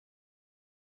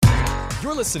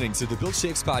You're listening to the Bill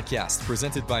Chaves Podcast,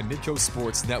 presented by Midco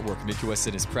Sports Network. Midco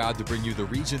SN is proud to bring you the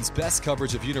region's best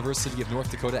coverage of University of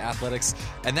North Dakota athletics,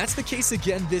 and that's the case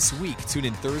again this week. Tune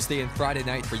in Thursday and Friday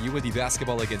night for UND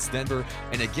basketball against Denver,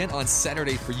 and again on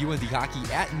Saturday for UND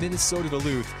hockey at Minnesota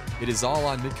Duluth. It is all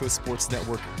on Midco Sports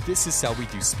Network. This is how we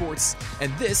do sports,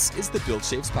 and this is the Bill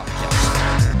Chaves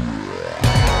Podcast.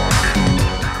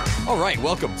 All right,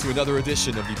 welcome to another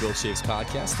edition of the Bill Chaves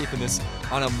Podcast. Taping this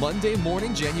on a Monday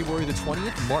morning, January the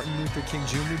 20th, Martin Luther King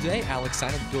Jr. Day. Alex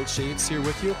Stein of Bill Chaves here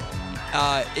with you.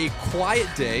 A quiet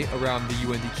day around the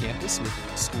UND campus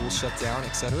with school shut down,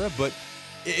 etc. But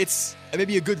it's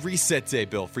maybe a good reset day,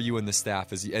 Bill, for you and the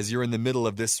staff as you're in the middle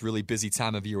of this really busy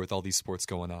time of year with all these sports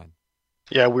going on.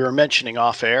 Yeah, we were mentioning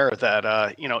off air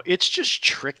that, it's just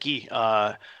tricky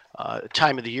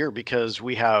time of the year because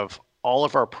we have all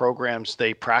of our programs,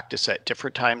 they practice at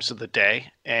different times of the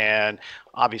day, and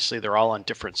obviously they're all on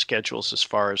different schedules as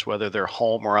far as whether they're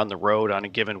home or on the road on a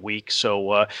given week.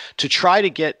 So to try to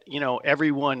get,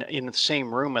 everyone in the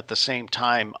same room at the same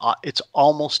time, it's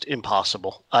almost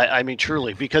impossible. I mean,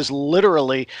 truly, because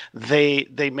literally they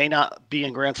may not be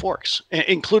in Grand Forks,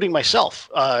 including myself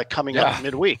coming up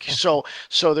midweek. So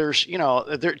there's,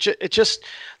 it just,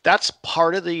 that's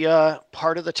part of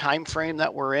the time frame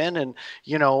that we're in. And,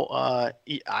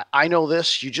 I know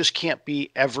this, you just can't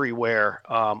be everywhere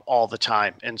all the time.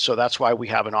 And so that's why we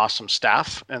have an awesome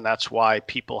staff, and that's why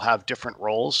people have different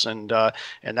roles. And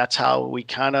that's how we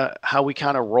kind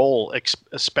of roll,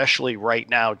 especially right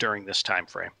now during this time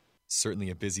frame.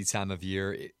 Certainly a busy time of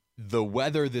year. The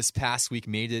weather this past week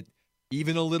made it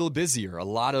even a little busier. A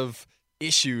lot of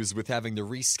issues with having to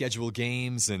reschedule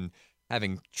games and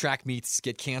having track meets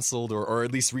get canceled or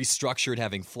at least restructured,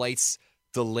 having flights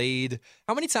delayed.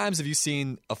 How many times have you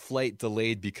seen a flight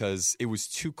delayed because it was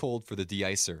too cold for the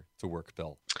De-Icer to work,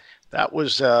 Bill? That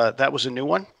was a new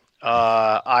one.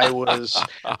 I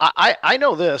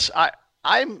know this.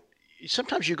 I'm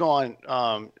sometimes you go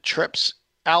on trips,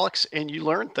 Alex, and you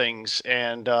learn things.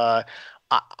 And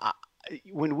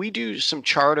when we do some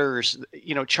charters,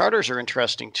 charters are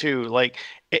interesting too. Like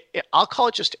I'll call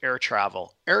it just air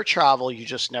travel. Air travel, you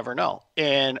just never know.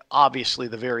 And obviously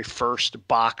the very first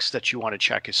box that you want to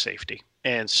check is safety.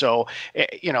 And so,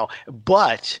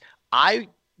 but I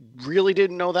really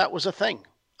didn't know that was a thing.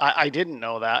 I didn't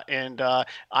know that. And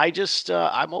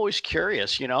I'm always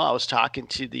curious. I was talking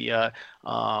to the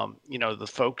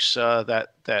folks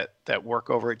that work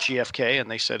over at GFK, and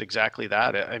they said exactly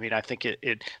that. I mean, I think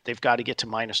they've got to get to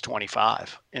minus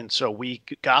 25. And so we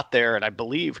got there, and I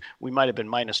believe we might have been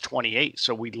minus 28.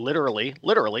 So we literally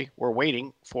were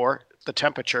waiting for the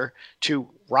temperature to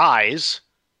rise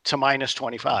to minus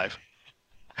 25.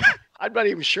 I'm not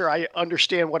even sure I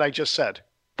understand what I just said,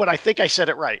 but I think I said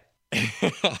it right.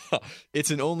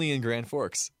 It's an only in Grand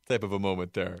Forks type of a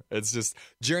moment there. It's just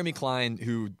Jeremy Klein,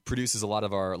 who produces a lot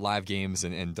of our live games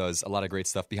and does a lot of great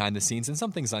stuff behind the scenes and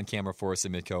some things on camera for us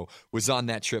at Midco, was on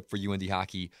that trip for UND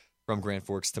hockey from Grand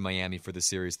Forks to Miami for the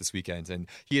series this weekend. And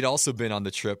he had also been on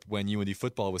the trip when UND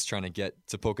football was trying to get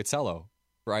to Pocatello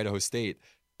for Idaho State.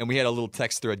 And we had a little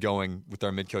text thread going with our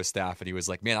Midco staff, and he was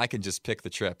like, man, I can just pick the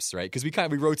trips, right? Because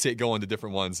we rotate going to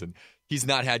different ones, and he's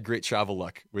not had great travel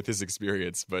luck with his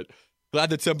experience. But glad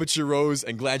the temperature rose,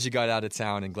 and glad you got out of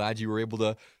town, and glad you were able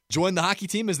to join the hockey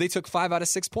team as they took 5 out of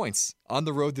 6 points on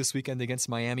the road this weekend against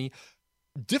Miami.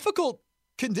 Difficult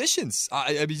conditions.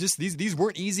 I mean, just these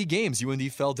weren't easy games.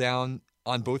 UND fell down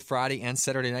on both Friday and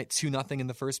Saturday night, 2-0 in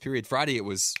the first period. Friday, it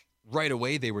was right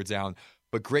away they were down.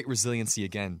 But great resiliency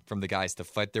again from the guys to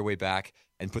fight their way back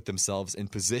and put themselves in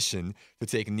position to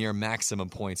take near maximum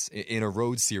points in a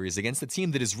road series against a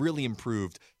team that has really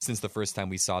improved since the first time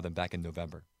we saw them back in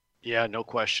November. Yeah, no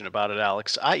question about it,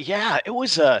 Alex. It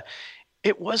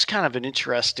was kind of an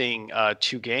interesting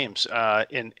 2 games.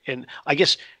 And I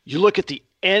guess you look at the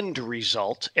end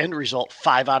result,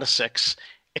 5 out of 6,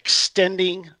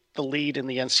 extending the lead in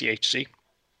the NCHC.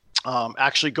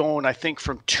 Actually going, I think,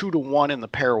 from 2-1 in the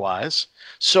pairwise.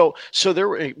 So there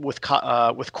were with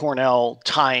Cornell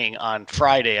tying on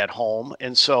Friday at home,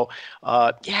 and so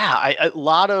a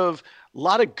lot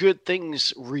of good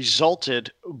things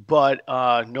resulted, but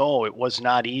no, it was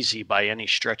not easy by any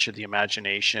stretch of the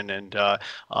imagination, and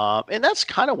that's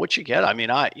kind of what you get. I mean,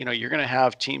 you're going to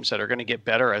have teams that are going to get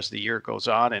better as the year goes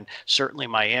on, and certainly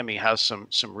Miami has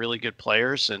some really good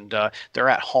players, and they're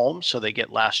at home, so they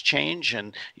get last change,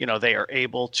 and they are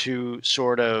able to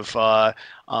sort of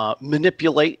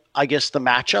manipulate I guess, the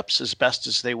matchups as best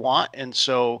as they want. And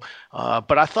so,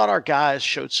 but I thought our guys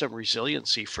showed some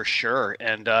resiliency for sure.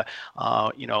 And,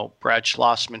 Brad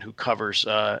Schlossman, who covers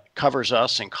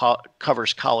us and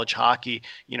covers college hockey,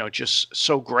 just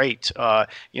so great.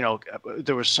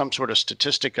 There was some sort of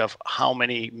statistic of how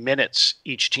many minutes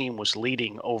each team was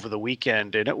leading over the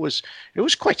weekend. And it was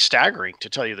quite staggering, to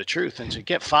tell you the truth. And to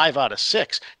get 5 out of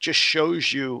 6 just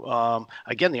shows you,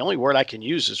 again, the only word I can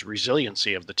use is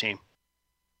resiliency of the team.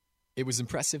 It was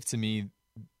impressive to me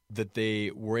that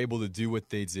they were able to do what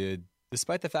they did,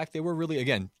 despite the fact they were really,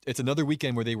 again, it's another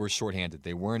weekend where they were shorthanded.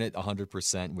 They weren't at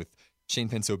 100%, with Shane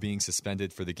Pinto being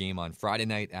suspended for the game on Friday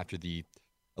night after the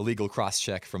illegal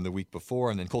cross-check from the week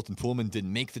before, and then Colton Poolman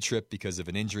didn't make the trip because of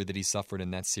an injury that he suffered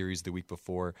in that series the week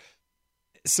before.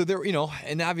 So there,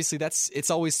 and obviously it's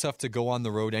always tough to go on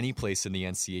the road any place in the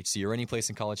NCHC or any place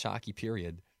in college hockey,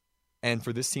 period. And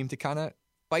for this team to kind of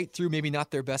fight through maybe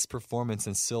not their best performance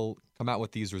and still come out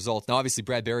with these results. Now, obviously,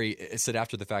 Brad Berry said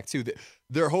after the fact, too, that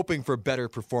they're hoping for better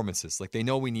performances. Like, they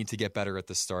know we need to get better at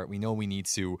the start. We know we need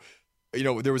to,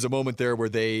 there was a moment there where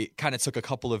they kind of took a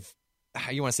couple of,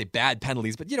 you want to say bad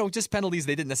penalties, but, just penalties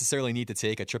they didn't necessarily need to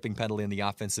take, a tripping penalty in the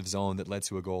offensive zone that led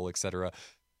to a goal, etc.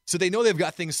 So they know they've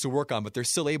got things to work on, but they're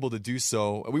still able to do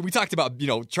so. We talked about,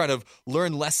 trying to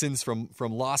learn lessons from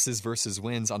losses versus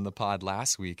wins on the pod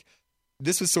last week.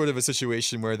 This was sort of a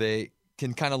situation where they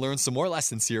can kind of learn some more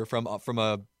lessons here from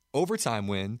a overtime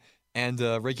win and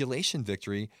a regulation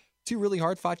victory. 2 really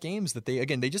hard-fought games that they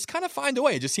just kind of find a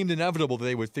way. It just seemed inevitable that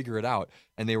they would figure it out,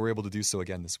 and they were able to do so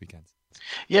again this weekend.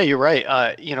 Yeah, you're right.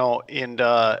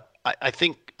 I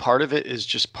think part of it is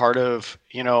just part of,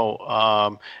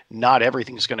 not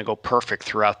everything's going to go perfect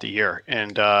throughout the year.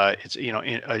 And it's,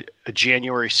 in a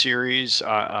January series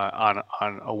on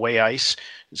away ice,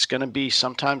 it's going to be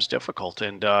sometimes difficult.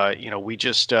 And,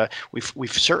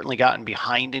 we've certainly gotten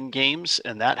behind in games,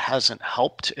 and that hasn't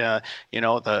helped,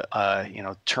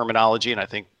 terminology. And I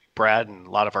think Brad and a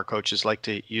lot of our coaches like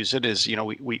to use it is,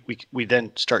 we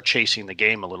then start chasing the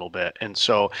game a little bit. And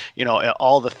so,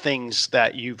 all the things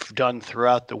that you've done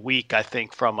throughout the week, I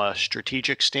think from a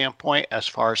strategic standpoint, as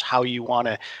far as how you want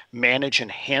to manage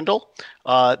and handle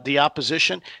the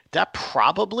opposition, that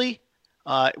probably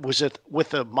was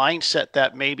with a mindset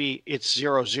that maybe it's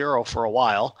 0-0 for a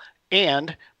while,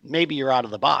 and maybe you're out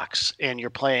of the box and you're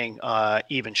playing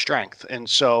even strength. And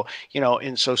so,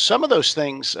 some of those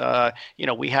things,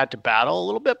 we had to battle a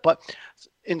little bit, but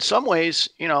in some ways,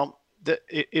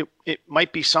 it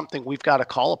might be something we've got to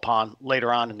call upon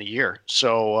later on in the year.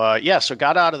 So, so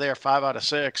got out of there 5 out of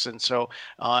 6. And so,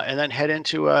 and then head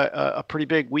into a pretty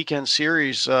big weekend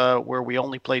series where we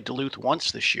only played Duluth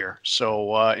once this year.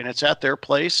 So, and it's at their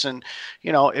place, and,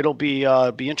 it'll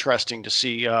be interesting to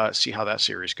see how that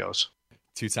series goes.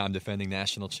 2-time defending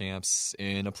national champs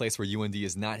in a place where UND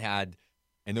has not had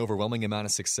an overwhelming amount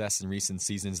of success in recent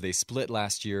seasons. They split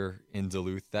last year in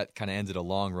Duluth. That kind of ended a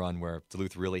long run where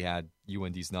Duluth really had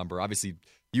UND's number. Obviously,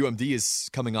 UMD is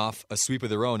coming off a sweep of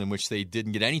their own in which they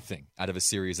didn't get anything out of a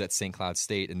series at St. Cloud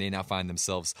State, and they now find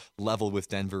themselves level with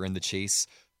Denver in the chase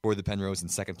for the Penrose in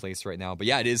second place right now. But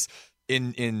yeah, it is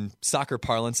in soccer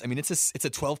parlance. I mean, it's a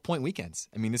 12-point weekend.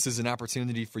 I mean, this is an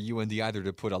opportunity for UND either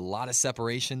to put a lot of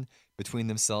separation between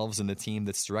themselves and the team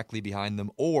that's directly behind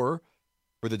them, or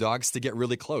for the Dogs to get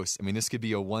really close. I mean, this could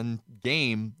be a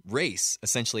 1-game race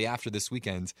essentially after this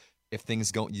weekend if things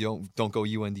don't go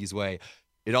UND's way.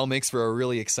 It all makes for a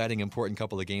really exciting, important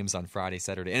couple of games on Friday,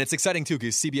 Saturday. And it's exciting, too,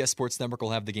 because CBS Sports Network will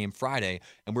have the game Friday,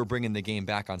 and we're bringing the game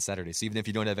back on Saturday. So even if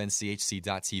you don't have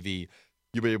NCHC.TV,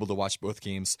 you'll be able to watch both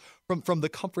games from the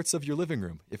comforts of your living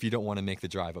room if you don't want to make the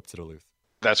drive up to Duluth.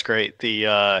 That's great.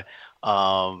 I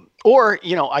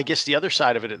guess the other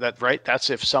side of it, that's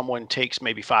if someone takes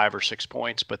maybe 5 or 6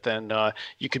 points, but then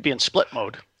you could be in split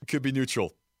mode. It could be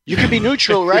neutral. You could be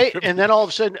neutral, right? And then all of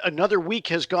a sudden another week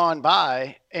has gone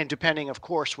by, and depending, of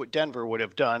course, what Denver would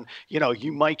have done,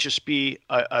 you might just be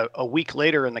a week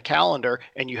later in the calendar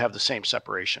and you have the same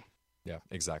separation. Yeah,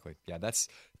 exactly. Yeah, that's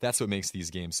what makes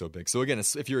these games so big. So again,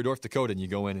 if you're a North Dakota and you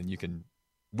go in and you can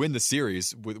win the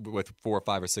series with 4 or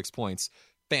 5 or 6 points,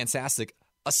 fantastic.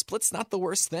 A split's not the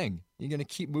worst thing. You're going to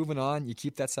keep moving on. You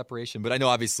keep that separation. But I know,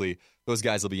 obviously, those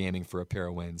guys will be aiming for a pair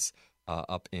of wins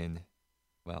up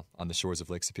on the shores of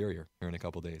Lake Superior here in a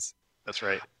couple days. That's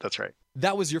right.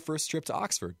 That was your first trip to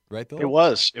Oxford, right, Bill? It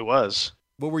was.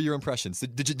 What were your impressions?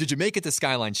 Did you make it to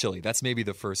Skyline Chili? That's maybe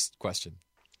the first question.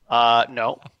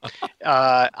 No.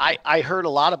 I heard a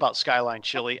lot about Skyline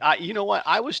Chili. You know what?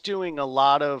 I was doing a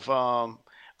lot of, Brad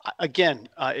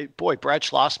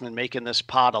Schlossman making this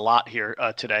pod a lot here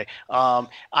today.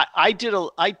 I did a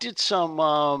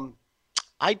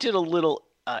little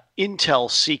intel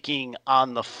seeking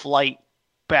on the flight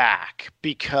back,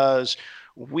 because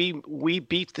we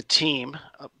beat the team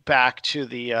back to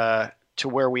the to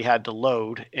where we had to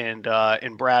load, and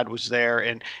Brad was there,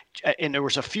 and there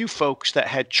was a few folks that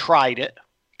had tried it,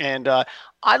 and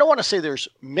I don't want to say there's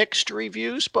mixed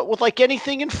reviews, but with like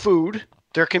anything in food,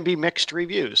 there can be mixed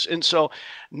reviews. And so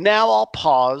now I'll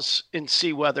pause and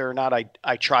see whether or not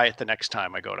I try it the next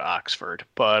time I go to Oxford.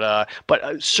 But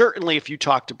certainly if you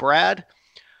talk to Brad,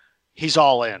 he's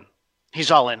all in.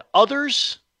 He's all in.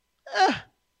 Others,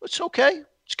 it's okay.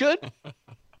 It's good.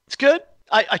 It's good.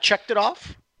 I checked it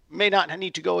off. May not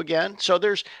need to go again. So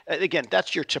there's, again,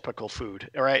 that's your typical food.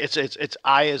 All right. It's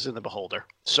eye is in the beholder.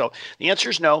 So the answer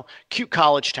is no. Cute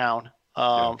college town,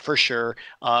 for sure.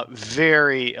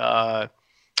 Very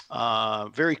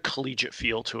collegiate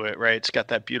feel to it, right? It's got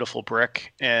that beautiful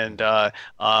brick, and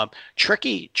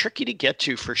tricky to get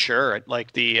to for sure.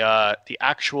 Like the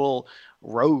actual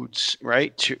roads,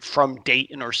 right, from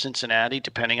Dayton or Cincinnati,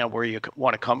 depending on where you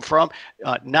want to come from,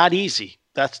 not easy.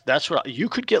 That's what you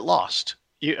could get lost.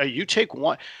 You take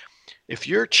one. If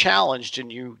you're challenged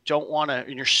and you don't want to,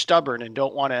 and you're stubborn and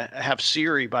don't want to have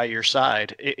Siri by your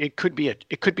side, it could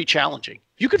be challenging.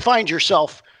 You could find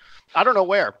yourself, I don't know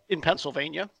where, in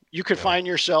Pennsylvania. You could find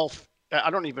yourself,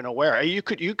 I don't even know where. You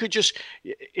could just,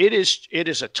 it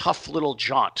is a tough little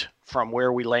jaunt from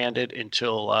where we landed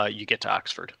until you get to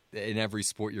Oxford. In every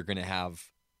sport, you're going to have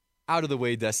out of the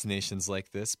way destinations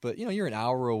like this, but you're an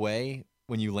hour away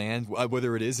when you land,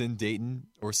 whether it is in Dayton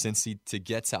or Cincy, to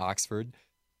get to Oxford.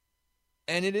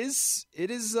 And it is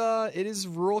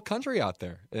rural country out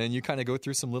there. And you kind of go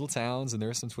through some little towns, and there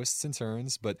are some twists and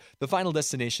turns, but the final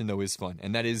destination though is fun.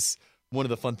 And that is one of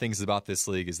the fun things about this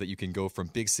league, is that you can go from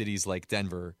big cities like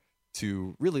Denver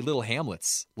to really little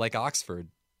hamlets like Oxford.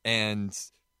 And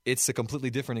it's a completely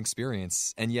different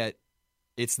experience. And yet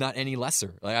it's not any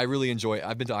lesser. Like, I really enjoy,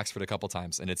 I've been to Oxford a couple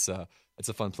times, and it's a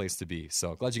fun place to be.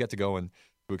 So glad you got to go and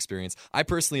to experience. I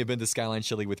personally have been to Skyline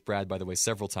Chili with Brad, by the way,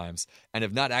 several times, and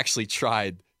have not actually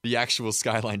tried the actual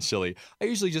Skyline Chili. I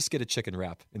usually just get a chicken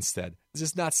wrap instead. It's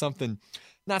just not something.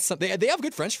 They have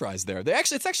good French fries there.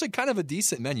 It's actually kind of a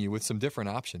decent menu with some different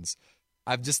options.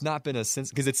 I've just not been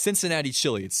because it's Cincinnati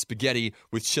chili. It's spaghetti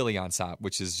with chili on top,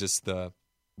 which is just the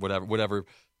whatever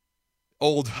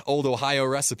old Ohio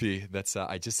recipe that's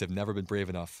I just have never been brave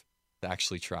enough to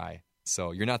actually try.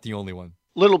 So you're not the only one.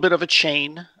 Little bit of a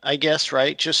chain, I guess,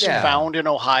 right? Just found in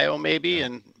Ohio, maybe,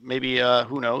 and maybe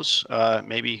who knows?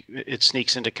 Maybe it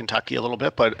sneaks into Kentucky a little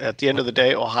bit, but at the end of the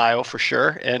day, Ohio for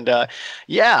sure. And I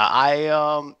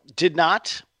did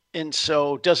not, and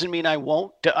so doesn't mean I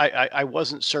won't. I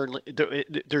wasn't certainly.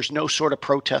 There's no sort of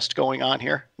protest going on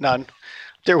here. None.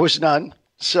 There was none.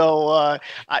 So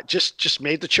I just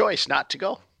made the choice not to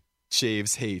go.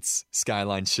 Shaves hates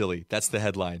Skyline Chili. That's the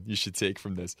headline you should take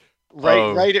from this.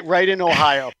 Right in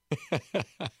Ohio.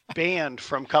 Banned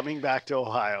from coming back to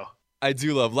Ohio. I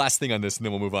do love, last thing on this, and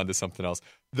then we'll move on to something else,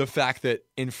 the fact that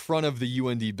in front of the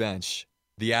UND bench,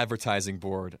 the advertising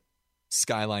board,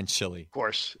 Skyline Chili.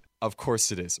 Of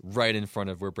course it is. Right in front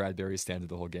of where Bradbury standing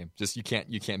the whole game. Just you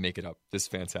can't make it up.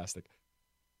 Just fantastic.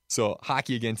 So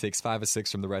hockey again takes 5 of 6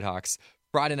 from the Red Hawks.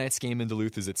 Friday night's game in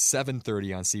Duluth is at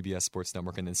 7:30 on CBS Sports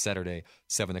Network, and then Saturday,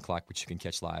 7 o'clock, which you can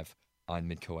catch live on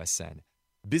Midco SN.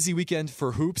 Busy weekend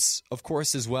for hoops, of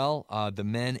course, as well. The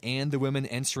men and the women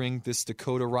entering this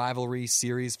Dakota rivalry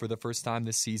series for the first time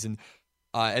this season,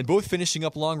 and both finishing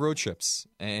up long road trips.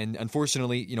 And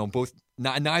unfortunately,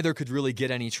 neither could really get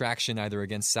any traction either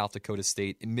against South Dakota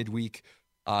State in midweek.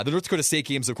 The North Dakota State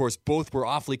games, of course, both were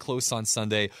awfully close on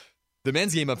Sunday. The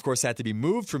men's game, of course, had to be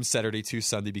moved from Saturday to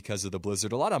Sunday because of the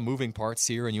blizzard. A lot of moving parts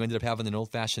here, and you ended up having an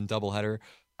old-fashioned doubleheader.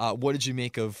 What did you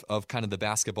make of kind of the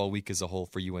basketball week as a whole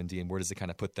for UND, and where does it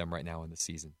kind of put them right now in the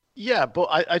season? Yeah, but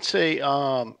I'd say,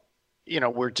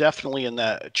 we're definitely in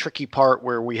that tricky part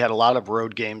where we had a lot of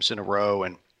road games in a row.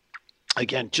 And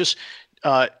again, just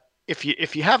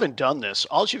if you haven't done this,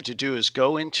 all you have to do is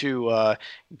go into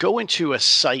a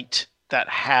site that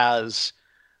has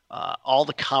all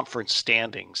the conference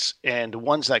standings and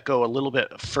ones that go a little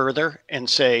bit further and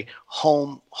say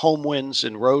home wins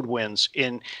and road wins,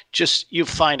 and just you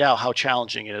find out how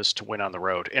challenging it is to win on the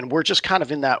road. And we're just kind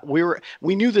of in that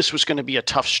we knew this was going to be a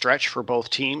tough stretch for both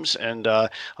teams, and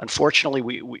unfortunately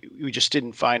we just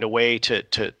didn't find a way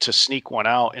to sneak one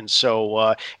out. And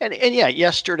so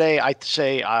yesterday I'd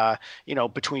say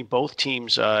between both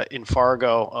teams in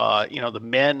Fargo, the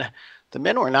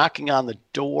men were knocking on the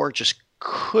door, just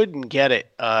couldn't get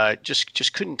it.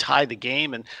 Just couldn't tie the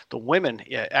game, and the women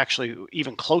actually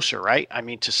even closer, right? I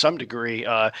mean, to some degree,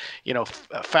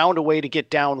 found a way to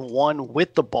get down one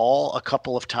with the ball a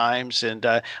couple of times, and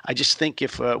I just think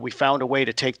if we found a way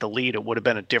to take the lead, it would have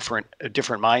been a different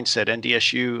mindset.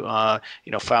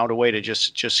 NDSU, found a way to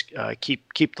just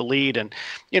keep the lead, and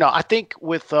I think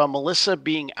with Melissa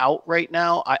being out right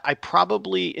now, I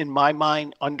probably in my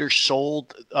mind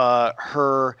undersold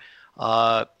her.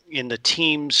 In the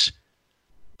team's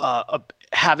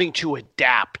having to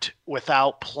adapt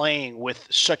without playing with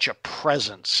such a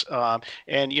presence.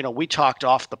 And we talked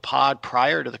off the pod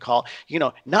prior to the call,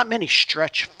 not many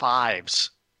stretch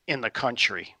fives in the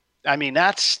country. I mean,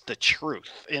 that's the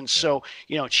truth. And so,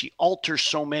 she alters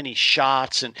so many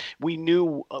shots, and we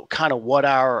knew kind of what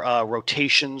our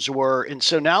rotations were. And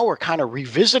so now we're kind of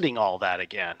revisiting all that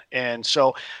again. And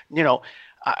so,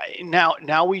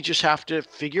 now we just have to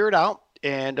figure it out.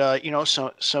 And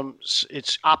some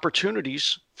it's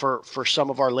opportunities for some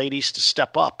of our ladies to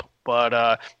step up,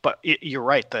 but you're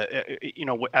right.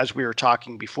 As we were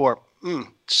talking before,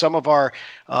 some of our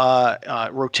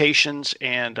rotations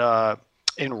and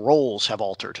roles have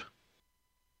altered.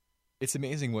 It's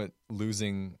amazing what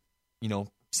losing,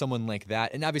 someone like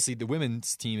that, and obviously the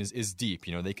women's team is deep.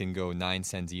 They can go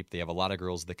 9-10 deep. They have a lot of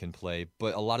girls that can play,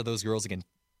 but a lot of those girls, again,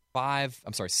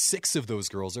 6 of those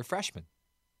girls are freshmen.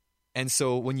 And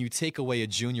so when you take away a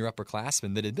junior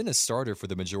upperclassman that had been a starter for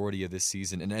the majority of this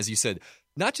season, and as you said,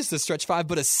 not just a stretch 5,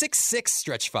 but a 6'6"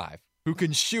 stretch 5 who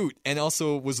can shoot and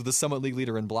also was the Summit League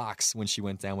leader in blocks when she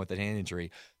went down with that hand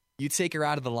injury, you take her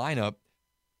out of the lineup,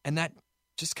 and that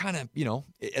just kind of,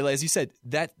 as you said,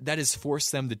 that has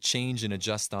forced them to change and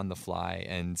adjust on the fly.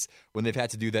 And when they've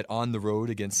had to do that on the road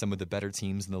against some of the better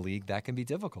teams in the league, that can be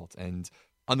difficult. And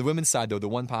on the women's side, though, the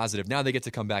one positive, now they get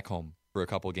to come back home for a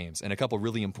couple games, and a couple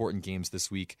really important games this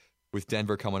week with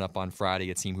Denver coming up on Friday,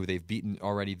 a team who they've beaten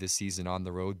already this season on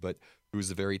the road, but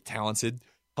who's a very talented,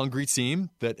 hungry team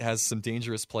that has some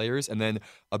dangerous players, and then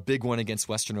a big one against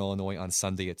Western Illinois on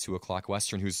Sunday at 2 o'clock.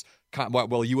 Western, who's,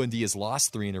 UND has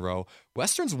lost 3 in a row.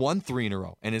 Western's won 3 in a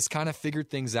row and has kind of figured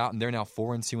things out, and they're now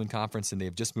 4-2 in conference, and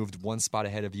they've just moved one spot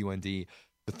ahead of UND to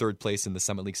third place in the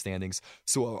Summit League standings.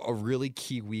 So a really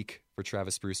key week for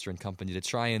Travis Brewster and company to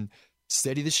try and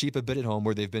steady the sheep a bit at home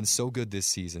where they've been so good this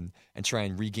season and try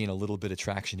and regain a little bit of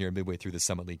traction here midway through the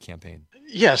Summit League campaign.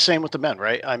 Yeah, same with the men,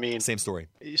 right? I mean, same story.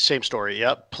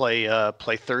 Yep. Play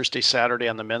Thursday, Saturday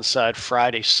on the men's side,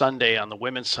 Friday, Sunday on the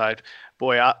women's side.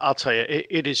 Boy, I'll tell you,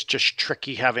 it is just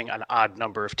tricky having an odd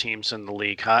number of teams in the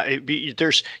league. Huh?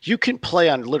 You can play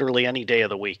on literally any day of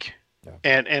the week.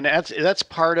 Yeah. And that's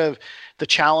part of the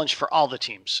challenge for all the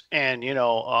teams. And,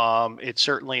 it's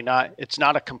certainly it's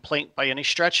not a complaint by any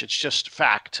stretch. It's just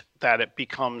fact that it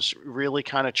becomes really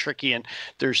kind of tricky. And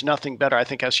there's nothing better. I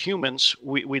think as humans,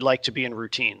 we like to be in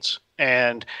routines.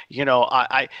 And,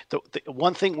 the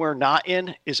one thing we're not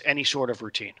in is any sort of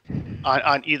routine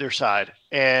on either side.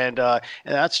 And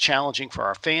that's challenging for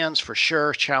our fans, for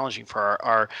sure. Challenging for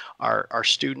our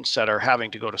students that are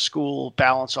having to go to school,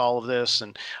 balance all of this.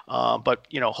 And, but,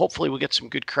 hopefully we'll get some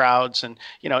good crowds. And,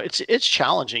 it's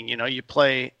challenging. You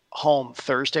play home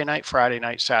Thursday night, Friday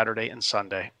night, Saturday, and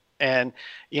Sunday. And,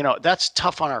 that's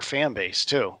tough on our fan base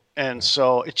too. And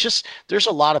so it's just, there's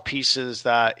a lot of pieces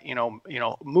that,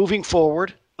 moving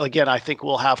forward, again, I think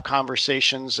we'll have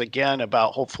conversations again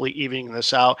about hopefully evening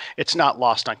this out. It's not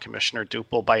lost on Commissioner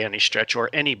Duple by any stretch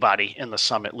or anybody in the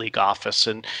Summit League office.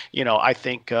 And, I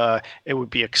think it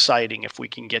would be exciting if we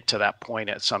can get to that point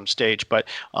at some stage. But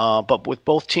with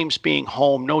both teams being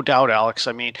home, no doubt, Alex,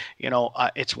 I mean,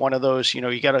 it's one of those,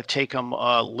 you got to take them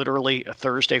literally a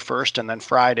Thursday first and then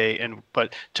Friday.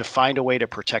 But to find a way to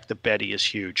protect the Betty is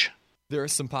huge. There are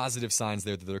some positive signs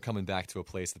there that they're coming back to a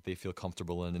place that they feel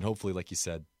comfortable in. And hopefully, like you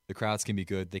said, the crowds can be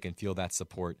good. They can feel that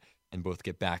support and both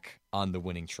get back on the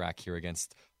winning track here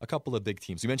against a couple of big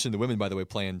teams. You mentioned the women, by the way,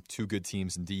 playing 2 good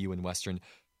teams in DU and Western.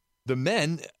 The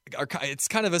men, it's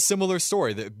kind of a similar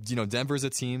story. Denver's a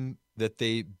team that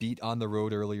they beat on the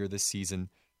road earlier this season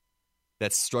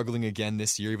that's struggling again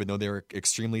this year, even though they're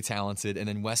extremely talented. And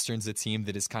then Western's a team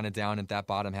that is kind of down at that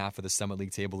bottom half of the Summit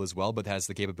League table as well, but has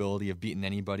the capability of beating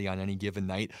anybody on any given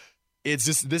night. It's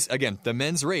just this, again, the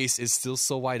men's race is still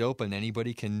so wide open.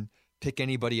 Anybody can pick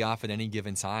anybody off at any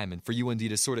given time. And for UND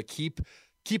to sort of keep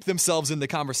themselves in the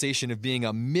conversation of being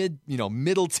a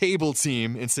middle table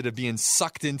team instead of being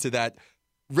sucked into that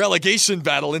relegation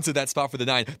battle into that spot for the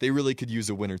 9, they really could use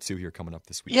a win or 2 here coming up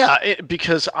this week. Yeah,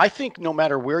 because I think no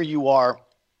matter where you are,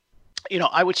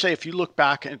 I would say if you look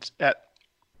back at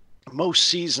most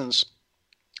seasons,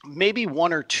 maybe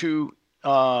 1 or 2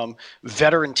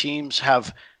 veteran teams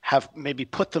have have maybe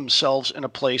put themselves in a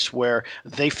place where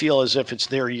they feel as if it's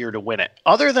their year to win it.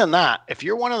 Other than that, if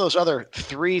you're one of those other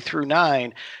 3 through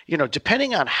 9,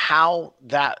 depending on how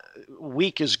that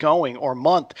week is going or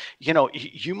month,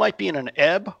 you might be in an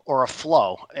ebb or a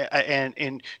flow.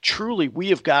 And truly, we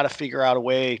have got to figure out a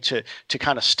way to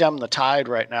kind of stem the tide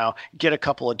right now, get a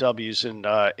couple of W's, and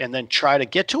then try to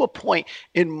get to a point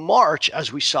in March,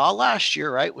 as we saw last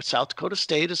year, right, with South Dakota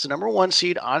State as the number 1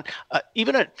 seed on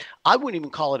I wouldn't even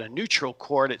call it a neutral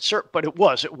court, but it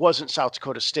wasn't South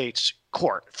Dakota State's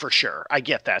court for sure. I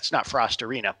get that. It's not Frost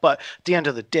Arena, but at the end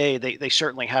of the day, they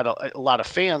certainly had a lot of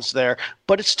fans there,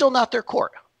 but it's still not their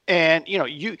court. And,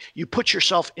 you put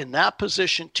yourself in that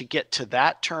position to get to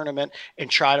that tournament and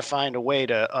try to find a way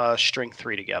to string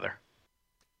 3 together.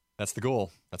 That's the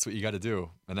goal. That's what you got to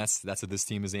do. And that's what this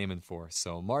team is aiming for.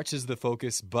 So March is the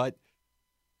focus, but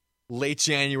late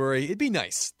January, it'd be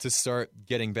nice to start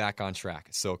getting back on track.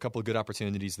 So a couple of good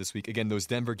opportunities this week. Again, those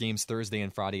Denver games Thursday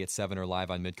and Friday at 7 are live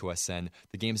on Midco SN.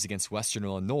 The games against Western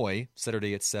Illinois,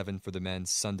 Saturday at 7 for the men,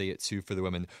 Sunday at 2 for the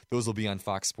women. Those will be on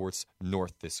Fox Sports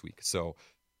North this week. So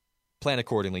plan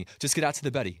accordingly. Just get out to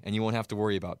the Betty, and you won't have to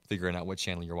worry about figuring out what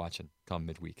channel you're watching come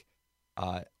midweek.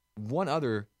 One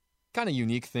other kind of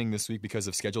unique thing this week because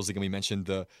of schedules. Again, we mentioned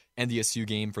the NDSU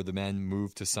game for the men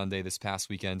moved to Sunday this past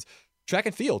weekend. Track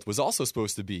and field was also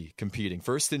supposed to be competing,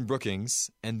 first in Brookings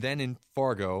and then in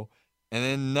Fargo,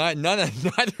 and then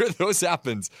neither of those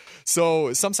happened.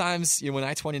 So sometimes when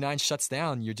I-29 shuts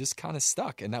down, you're just kind of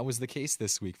stuck, and that was the case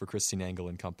this week for Christine Engel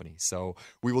and company. So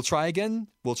we will try again.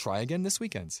 We'll try again this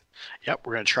weekend. Yep,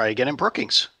 we're going to try again in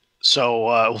Brookings. So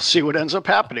we'll see what ends up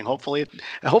happening. Hopefully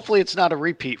it's not a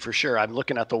repeat for sure. I'm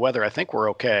looking at the weather. I think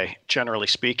we're okay, generally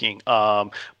speaking.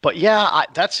 But yeah,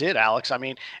 that's it, Alex. I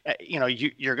mean,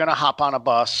 you're going to hop on a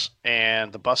bus,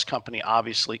 and the bus company,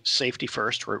 obviously, safety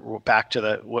first. We're back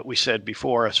to what we said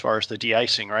before as far as the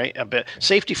de-icing, right? But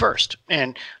safety first,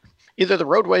 and either the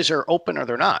roadways are open or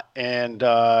they're not, and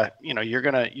you're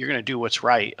gonna do what's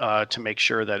right to make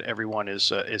sure that everyone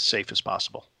is as safe as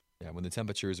possible. Yeah, when the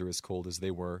temperatures are as cold as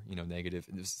they were, negative,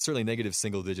 certainly negative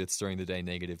single digits during the day,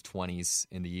 negative 20s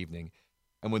in the evening.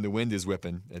 And when the wind is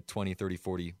whipping at 20, 30,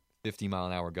 40, 50 mile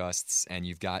an hour gusts and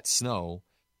you've got snow,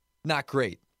 not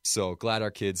great. So glad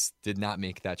our kids did not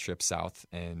make that trip south,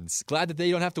 and glad that they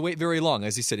don't have to wait very long.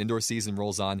 As you said, indoor season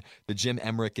rolls on. The Jim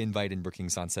Emmerich invite in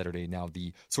Brookings on Saturday, now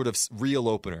the sort of real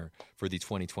opener for the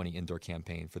 2020 indoor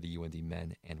campaign for the UND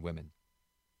men and women.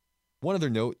 One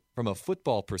other note from a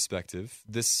football perspective,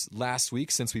 this last week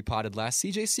since we potted last,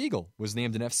 C.J. Siegel was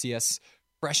named an FCS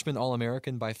Freshman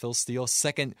All-American by Phil Steele,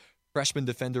 second freshman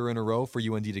defender in a row for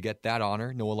UND to get that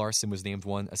honor. Noah Larson was named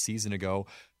one a season ago.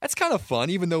 That's kind of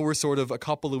fun, even though we're sort of a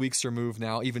couple of weeks removed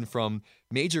now, even from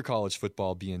major college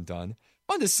football being done.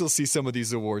 Fun to still see some of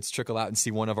these awards trickle out and see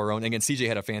one of our own. Again, CJ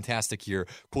had a fantastic year.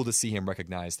 Cool to see him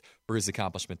recognized for his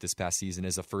accomplishment this past season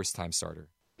as a first-time starter.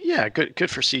 Yeah, good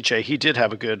for CJ. He did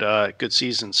have a good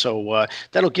season, so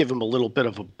that'll give him a little bit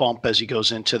of a bump as he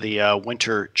goes into the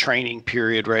winter training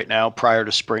period right now prior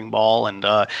to spring ball. And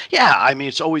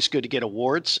it's always good to get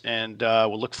awards, and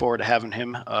we'll look forward to having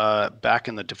him back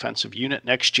in the defensive unit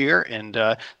next year. And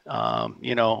like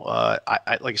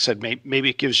I said, maybe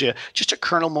it gives you just a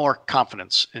kernel more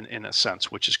confidence in a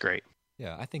sense, which is great.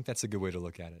 Yeah, I think that's a good way to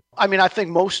look at it. I mean, I think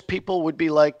most people would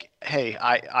be like, hey,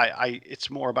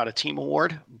 it's more about a team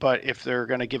award, but if they're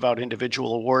going to give out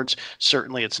individual awards,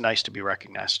 certainly it's nice to be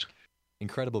recognized.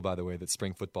 Incredible, by the way, that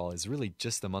spring football is really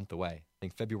just a month away. I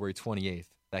think February 28th,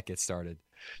 that gets started.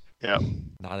 Yeah.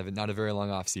 Not a very long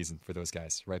off season for those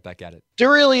guys. Right back at it. There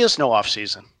really is no off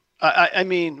season. I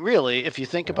mean, really, if you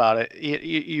think about it,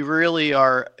 you really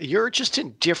are, you're just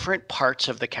in different parts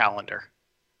of the calendar.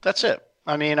 That's it.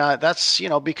 I mean, that's,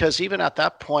 because even at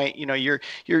that point,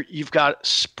 you've got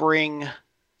spring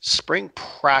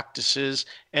practices,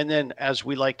 and then, as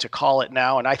we like to call it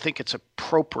now, and I think it's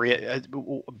appropriate,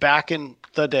 back in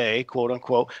the day, quote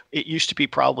unquote, it used to be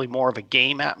probably more of a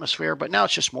game atmosphere, but now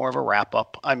it's just more of a wrap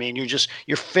up. I mean,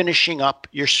 you're finishing up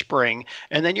your spring,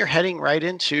 and then you're heading right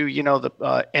into,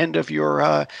 the end of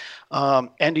your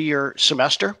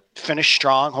semester, finish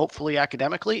strong, hopefully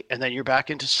academically, and then you're back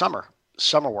into summer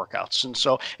workouts. And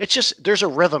so it's just, there's a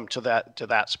rhythm to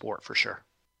that sport for sure.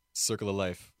 Circle of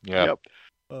life. Yep.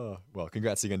 Well,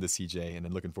 congrats again to CJ, and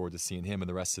then looking forward to seeing him and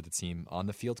the rest of the team on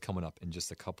the field coming up in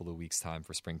just a couple of weeks' time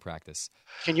for spring practice.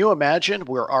 Can you imagine?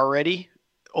 We're already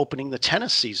opening the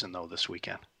tennis season though this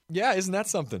weekend. Yeah, isn't that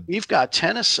something? We've got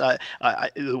tennis. The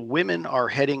women are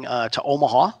heading to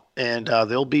Omaha, and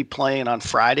they'll be playing on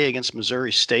Friday against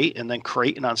Missouri State, and then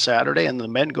Creighton on Saturday, and the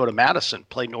men go to Madison,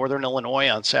 play Northern Illinois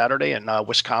on Saturday, and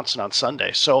Wisconsin on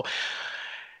Sunday. So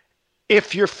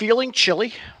If you're feeling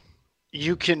chilly,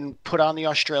 you can put on the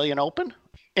Australian Open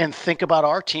and think about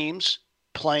our teams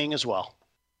playing as well.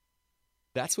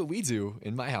 That's what we do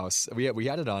in my house. We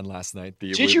had it on last night.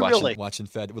 Did you really? Watching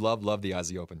Fed. We love the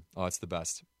Aussie Open. Oh, it's the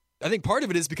best. I think part of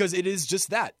it is because it is just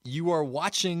that. You are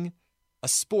watching a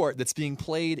sport that's being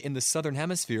played in the Southern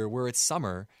Hemisphere where it's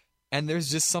summer, and there's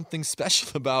just something special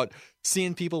about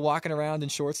seeing people walking around in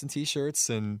shorts and T-shirts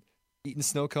and eating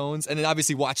snow cones. And then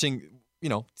obviously watching,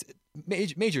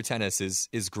 major tennis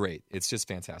is great. It's just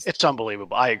fantastic. It's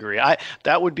unbelievable. I agree.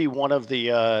 That would be one of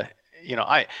the,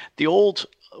 the old,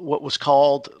 what was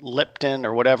called Lipton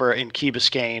or whatever in Key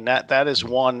Biscayne, that is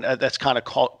one that's kind of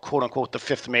called, quote unquote, the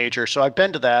fifth major. So I've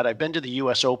been to that. I've been to the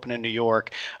U.S. Open in New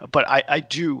York, but I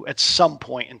do at some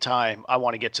point in time, I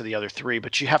want to get to the other three,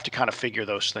 but you have to kind of figure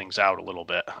those things out a little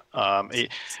bit.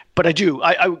 But I do.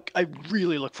 I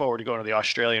really look forward to going to the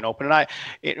Australian Open, and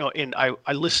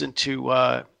I listened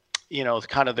to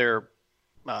kind of their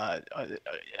I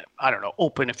don't know,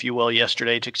 open, if you will,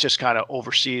 yesterday to just kind of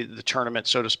oversee the tournament,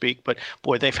 so to speak. But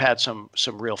boy, they've had some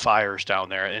real fires down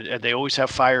there, and they always have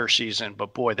fire season.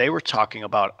 But boy, they were talking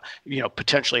about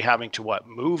potentially having to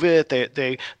move it.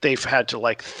 They've had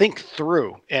to think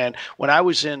through. And when I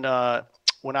was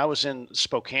in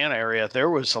Spokane area,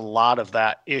 there was a lot of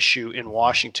that issue in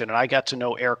Washington, and I got to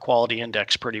know air quality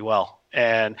index pretty well.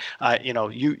 And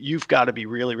you've got to be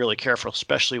really, really careful,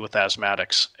 especially with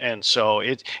asthmatics. And so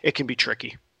it can be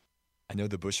tricky. I know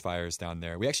the bushfires down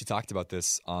there. We actually talked about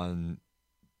this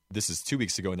is 2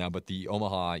 weeks ago now, but the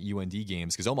Omaha UND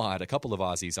games, because Omaha had a couple of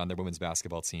Aussies on their women's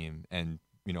basketball team. And,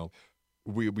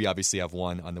 we obviously have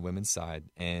one on the women's side.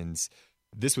 And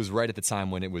this was right at the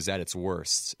time when it was at its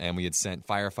worst. And we had sent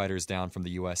firefighters down from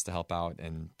the U.S. to help out.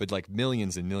 But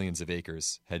millions and millions of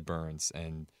acres had burned.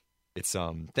 And it's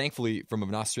thankfully from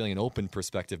an Australian Open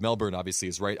perspective, Melbourne obviously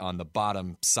is right on the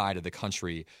bottom side of the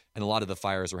country, and a lot of the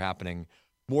fires were happening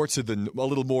a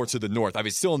little more to the north. I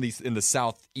mean, still in the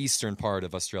southeastern part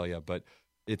of Australia, but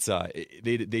it's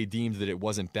they deemed that it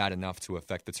wasn't bad enough to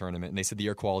affect the tournament, and they said the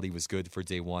air quality was good for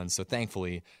day one. So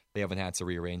thankfully, they haven't had to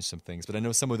rearrange some things. But I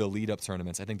know some of the lead-up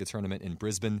tournaments. I think the tournament in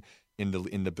Brisbane, in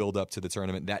the build-up to the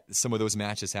tournament, that some of those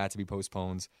matches had to be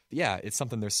postponed. But yeah, it's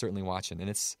something they're certainly watching, and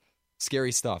it's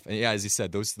scary stuff. And yeah, as you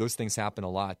said, those things happen a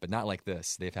lot, but not like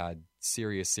this. They've had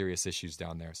serious issues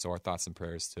down there. So our thoughts and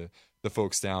prayers to the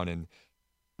folks down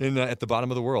at the bottom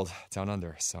of the world, down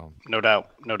under. So no doubt.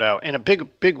 And a big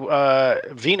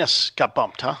Venus got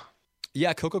bumped, huh?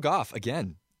 Yeah, Coco Gauff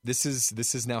again. This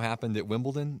has now happened at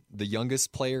Wimbledon. The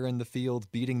youngest player in the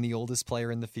field beating the oldest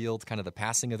player in the field. Kind of the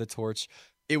passing of the torch.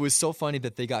 It was so funny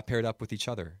that they got paired up with each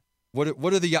other.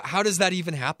 How does that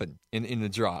even happen in the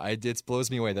draw? It blows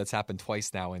me away. That's happened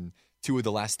twice now in two of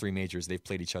the last three majors. They've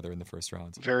played each other in the first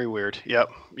round. Very weird.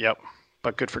 Yep.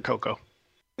 But good for Coco.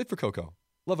 Good for Coco.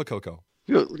 Love a Coco.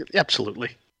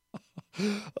 Absolutely.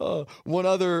 One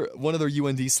other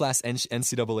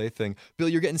UND/NCAA thing. Bill,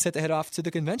 you're getting set to head off to the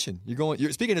convention.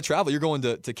 You're speaking of travel. You're going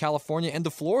to California and to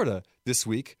Florida this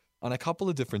week on a couple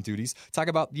of different duties. Talk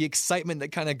about the excitement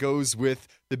that kind of goes with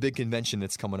the big convention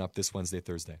that's coming up this Wednesday,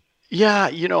 Thursday. Yeah,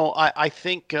 I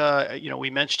think we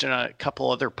mentioned in a couple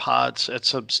other pods at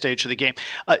some stage of the game.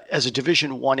 As a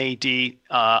Division I AD,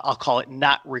 I'll call it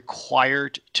not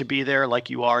required to be there like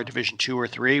you are Division II or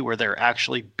III, where they're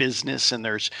actually business and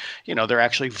they're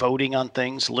actually voting on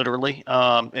things literally.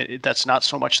 That's not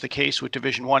so much the case with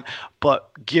Division I,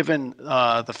 but given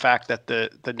the fact that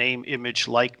the name, image,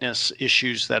 likeness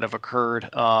issues that have occurred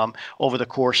over the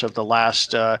course of the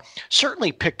last,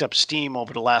 certainly picked up steam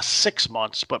over the last 6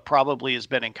 months, but probably has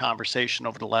been in conversation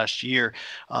over the last year,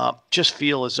 just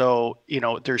feel as though,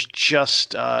 there's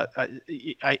just, I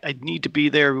need to be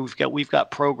there. We've got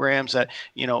programs that,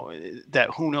 that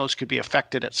who knows could be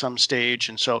affected at some stage.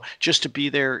 And so just to be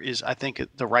there is, I think,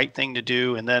 the right thing to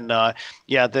do. And then, the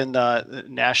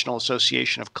National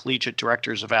Association of Collegiate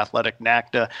Directors of Athletic,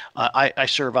 NACDA, I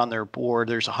serve on their board.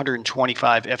 There's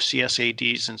 125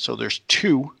 FCS ADs. And so there's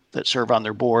two that serve on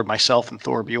their board, myself and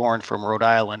Thor Bjorn from Rhode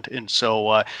Island. And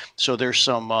so there's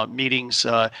some meetings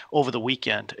over the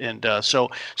weekend. And so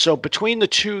between the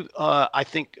two, I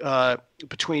think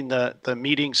between the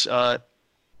meetings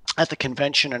at the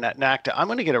convention and at NACDA, I'm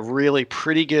going to get a really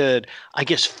pretty good, I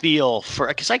guess, feel for,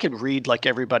 because I can read like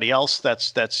everybody else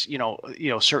that's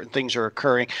certain things are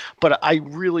occurring, but I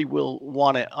really will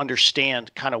want to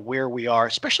understand kind of where we are,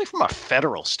 especially from a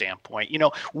federal standpoint.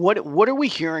 What are we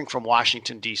hearing from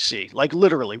Washington, D.C.? Like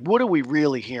literally, what are we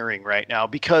really hearing right now?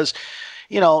 Because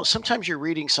sometimes you're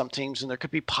reading some things and there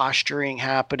could be posturing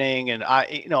happening. And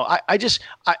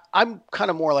I'm kind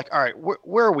of more like, all right,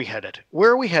 where are we headed?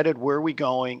 Where are we headed? Where are we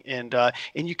going? And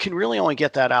you can really only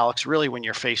get that, Alex, really when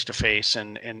you're face to face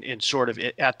and sort of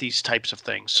at these types of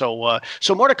things. So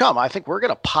more to come. I think we're going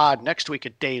to pod next week a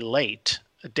day late.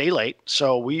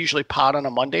 So we usually pod on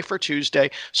a Monday for Tuesday.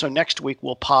 So next week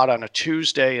we'll pod on a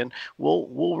Tuesday and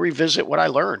we'll revisit what I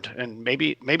learned. And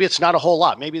maybe it's not a whole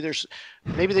lot. Maybe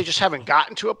they just haven't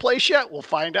gotten to a place yet. We'll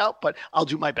find out, but I'll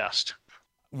do my best.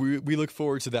 We look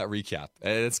forward to that recap.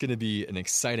 It's going to be an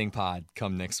exciting pod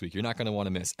come next week. You're not going to want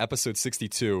to miss. Episode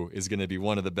 62 is going to be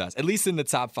one of the best, at least in the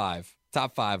top five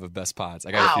of best pods.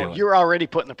 I got a feeling. You're already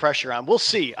putting the pressure on. We'll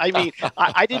see. I mean,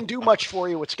 I didn't do much for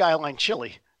you with Skyline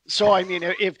Chili. So, I mean,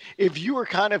 if you were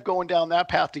kind of going down that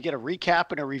path to get a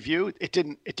recap and a review, it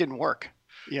didn't work,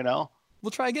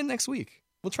 We'll try again next week.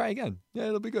 We'll try again. Yeah,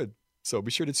 it'll be good. So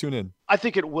be sure to tune in. I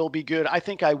think it will be good. I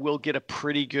think I will get a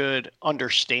pretty good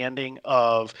understanding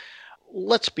of,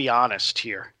 let's be honest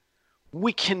here.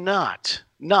 We cannot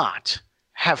not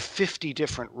have 50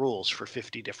 different rules for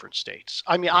 50 different states.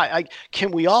 I mean,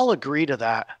 can we all agree to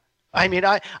that? I mean,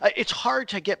 it's hard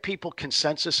to get people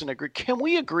consensus and agree. Can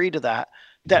we agree to that?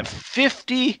 That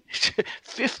 50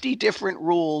 different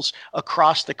rules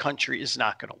across the country is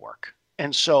not going to work.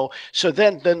 And so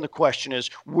then the question is,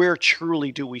 where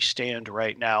truly do we stand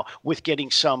right now with getting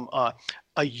some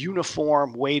a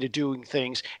uniform way to doing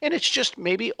things? And it's just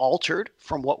maybe altered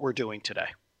from what we're doing today.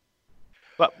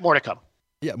 But more to come.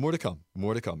 Yeah, more to come.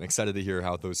 More to come. Excited to hear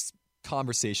how those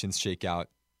conversations shake out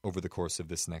over the course of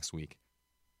this next week.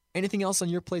 Anything else on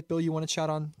your plate, Bill, you want to chat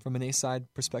on from an A-side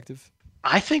perspective?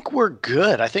 I think we're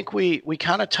good. I think we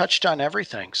kind of touched on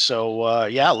everything. So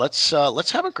let's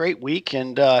have a great week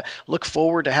and look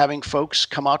forward to having folks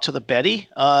come out to the Betty,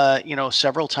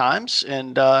 several times.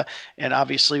 And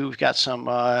obviously we've got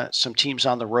some teams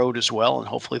on the road as well, and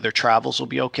hopefully their travels will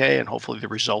be okay, and hopefully the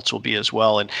results will be as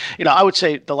well. And I would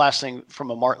say the last thing from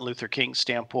a Martin Luther King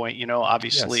standpoint,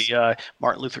 obviously yes.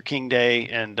 Martin Luther King Day,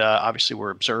 and obviously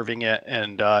we're observing it.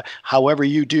 And however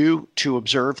you do to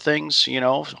observe things,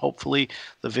 hopefully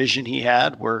the vision he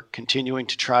had, we're continuing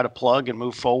to try to plug and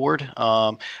move forward.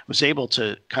 Was able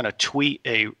to kind of tweet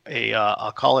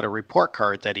I'll call it a report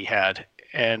card that he had,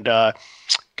 and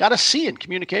got a C in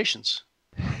communications.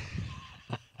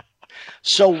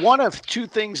 So one of two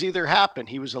things either happened.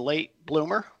 He was a late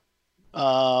bloomer,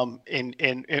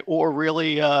 or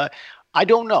really, I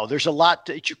don't know. There's a lot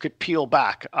that you could peel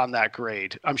back on that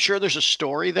grade. I'm sure there's a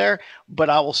story there, but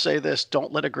I will say this: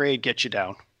 don't let a grade get you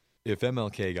down. If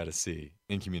MLK got a C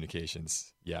in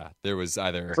communications, yeah, there was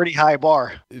either pretty high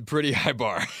bar.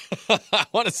 I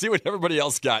want to see what everybody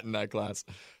else got in that class.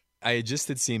 I just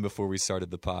had seen before we started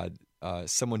the pod,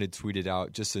 someone had tweeted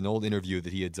out just an old interview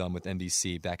that he had done with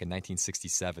NBC back in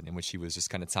 1967, in which he was just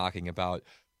kind of talking about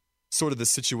sort of the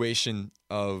situation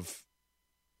of,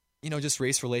 just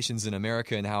race relations in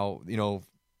America and how,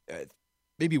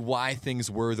 maybe why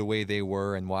things were the way they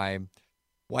were and why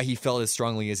he felt as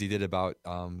strongly as he did about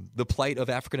the plight of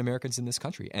African Americans in this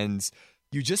country. And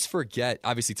you just forget,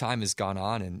 obviously time has gone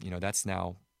on, and that's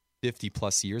now 50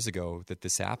 plus years ago that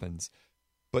this happened.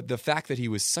 But the fact that he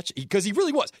was because he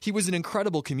really was, he was an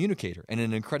incredible communicator and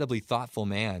an incredibly thoughtful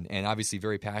man, and obviously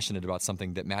very passionate about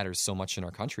something that matters so much in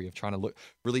our country, of trying to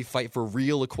really fight for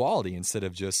real equality instead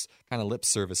of just kind of lip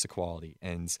service equality.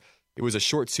 And it was a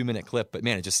short 2-minute clip, but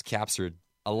man, it just captured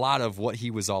a lot of what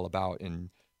he was all about in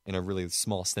a really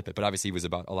small snippet. But obviously he was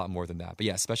about a lot more than that. But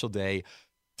yeah, special day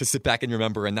to sit back and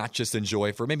remember, and not just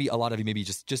enjoy for maybe a lot of you, maybe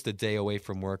just a day away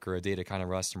from work or a day to kind of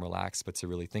rest and relax, but to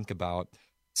really think about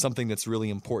something that's really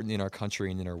important in our country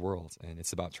and in our world. And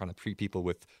it's about trying to treat people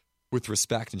with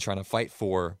respect and trying to fight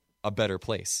for a better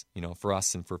place, for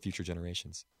us and for future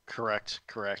generations. Correct.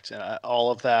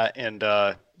 All of that. And,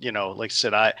 like I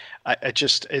said, I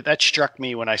just, that struck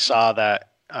me when I saw that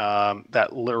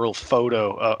literal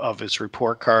photo of his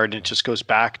report card. And it just goes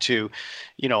back to,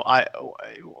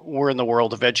 we're in the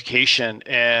world of education,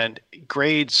 and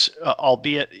grades,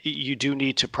 albeit you do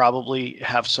need to probably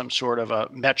have some sort of a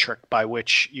metric by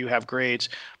which you have grades,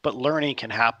 but learning can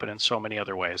happen in so many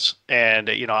other ways. And,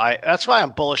 that's why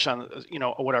I'm bullish on,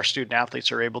 what our student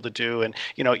athletes are able to do. And,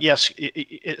 yes,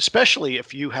 especially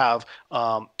if you have,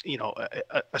 a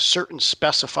certain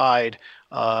specified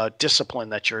discipline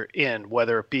that you're in,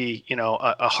 whether it be,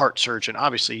 a heart surgeon.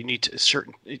 Obviously you need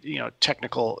certain,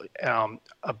 technical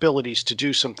abilities to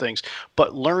do some things,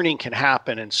 but learning can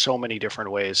happen in so many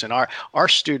different ways. And our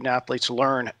student athletes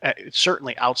learn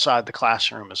certainly outside the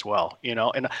classroom as well,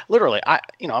 and literally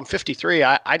I'm 53.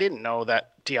 I didn't know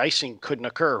that de-icing couldn't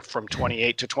occur from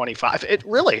 28 to 25. It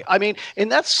really, I mean,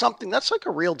 and that's something that's like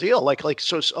a real deal.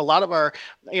 So a lot of our,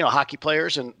 hockey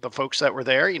players and the folks that were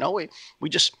there, we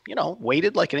just,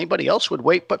 waited like anybody else would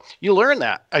wait. But you learn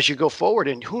that as you go forward,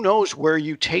 and who knows where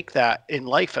you take that in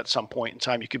life at some point in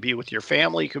time. You could be with your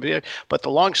family, but the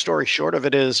long story short of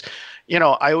it is,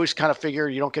 I always kind of figure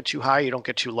you don't get too high, you don't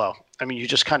get too low. I mean, you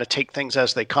just kind of take things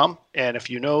as they come. And if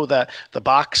you know that the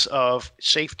box of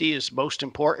safety is most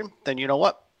important, then you know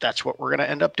what? That's what we're going to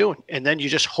end up doing. And then you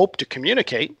just hope to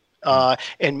communicate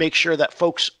and make sure that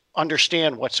folks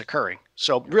understand what's occurring.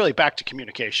 So really back to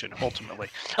communication, ultimately.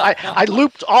 I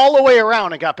looped all the way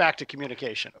around and got back to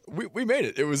communication. We made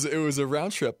it. It was a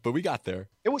round trip, but we got there.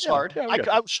 It was hard.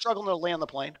 I was struggling to land the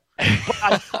plane, but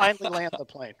I finally landed the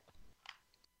plane.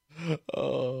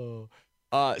 Oh.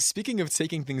 Speaking of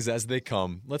taking things as they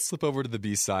come, let's flip over to the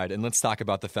B side and let's talk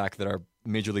about the fact that our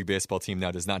Major League Baseball team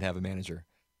now does not have a manager.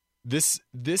 This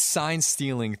sign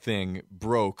stealing thing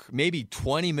broke maybe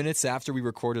 20 minutes after we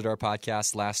recorded our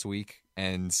podcast last week,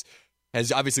 and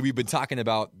as obviously we've been talking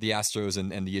about the Astros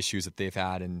and the issues that they've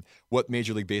had and what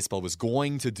Major League Baseball was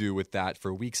going to do with that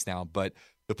for weeks now. But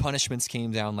the punishments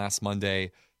came down last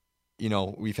Monday.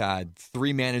 We've had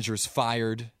 3 managers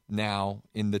fired now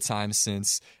in the time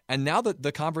since. And now that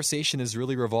the conversation has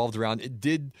really revolved around,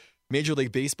 did Major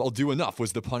League Baseball do enough?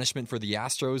 Was the punishment for the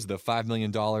Astros, the $5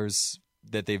 million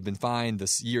that they've been fined,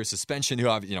 this year suspension,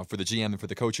 for the GM and for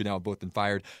the coach who now have both been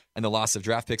fired, and the loss of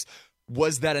draft picks,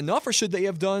 was that enough, or should they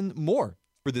have done more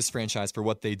for this franchise for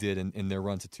what they did in their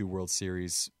run to 2 World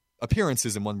Series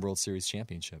appearances and 1 World Series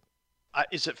championship?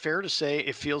 Is it fair to say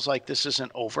it feels like this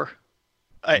isn't over?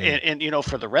 And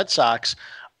for the Red Sox,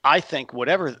 I think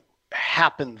whatever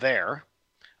happened there,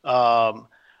 a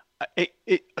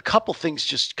couple things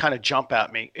just kind of jump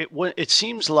at me. It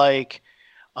seems like,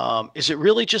 is it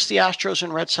really just the Astros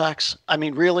and Red Sox? I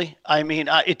mean, really? I mean,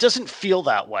 it doesn't feel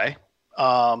that way.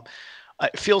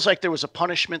 It feels like there was a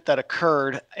punishment that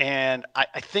occurred, and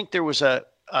I think there was a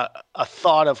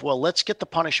thought of, well, let's get the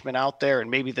punishment out there, and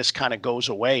maybe this kind of goes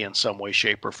away in some way,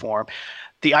 shape, or form.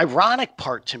 The ironic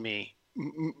part to me,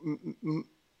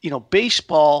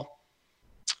 baseball,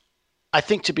 I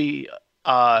think, to be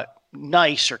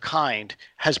nice or kind,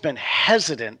 has been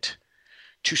hesitant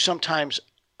to sometimes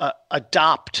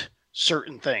adopt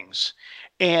certain things.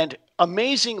 And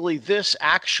amazingly, this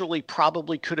actually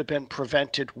probably could have been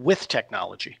prevented with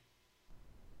technology.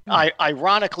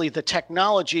 Ironically, the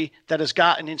technology that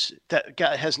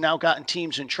has now gotten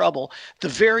teams in trouble, the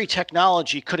very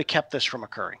technology could have kept this from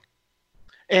occurring.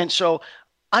 And so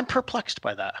I'm perplexed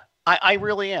by that. I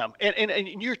really am.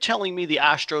 And you're telling me the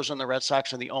Astros and the Red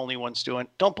Sox are the only ones doing?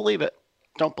 Don't believe it.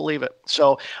 Don't believe it.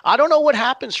 So I don't know what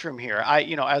happens from here.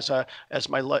 As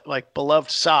my beloved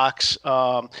Sox,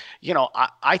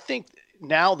 I think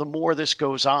now the more this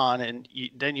goes on, and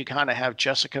then you kind of have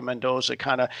Jessica Mendoza.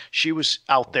 She was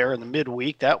out there in the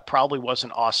midweek. That probably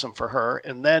wasn't awesome for her.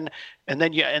 And then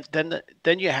you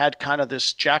had kind of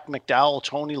this Jack McDowell,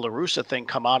 Tony La Russa thing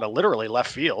come out of literally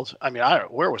left field. I mean,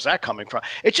 where was that coming from?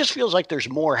 It just feels like there's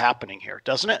more happening here,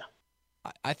 doesn't it?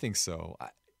 I think so.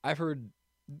 I've heard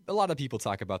a lot of people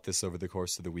talk about this over the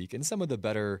course of the week, and some of the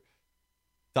better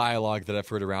dialogue that I've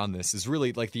heard around this is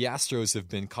really like the Astros have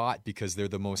been caught because they're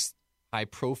the most high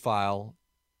profile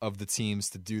of the teams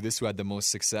to do this, who had the most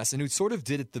success and who sort of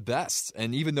did it the best.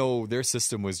 And even though their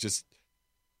system was just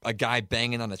a guy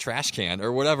banging on a trash can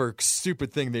or whatever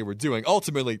stupid thing they were doing,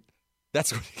 ultimately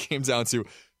that's what it came down to.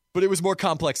 But it was more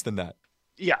complex than that.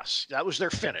 Yes, that was their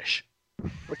finish,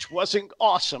 which wasn't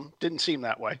awesome. Didn't seem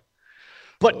that way.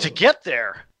 But to get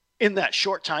there in that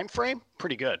short time frame,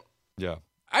 pretty good. Yeah.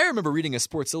 I remember reading a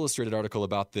Sports Illustrated article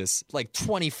about this like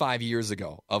 25 years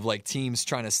ago of like teams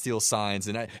trying to steal signs.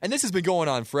 And this has been going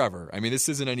on forever. I mean, this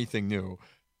isn't anything new.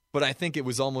 But I think it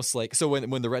was almost like, so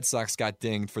when the Red Sox got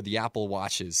dinged for the Apple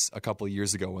Watches a couple of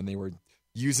years ago, when they were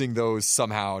using those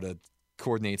somehow to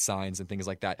coordinate signs and things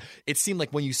like that, it seemed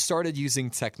like when you started using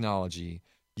technology,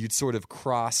 you'd sort of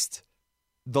crossed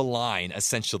the line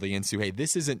essentially into, hey,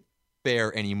 this isn't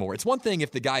fair anymore. It's one thing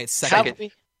if the guy at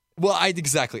second... Well, I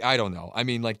don't know. I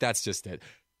mean, like, that's just it.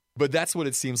 But that's what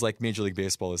it seems like Major League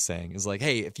Baseball is saying, is like,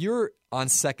 hey, if you're on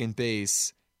second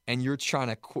base and you're trying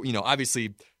to,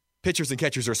 obviously pitchers and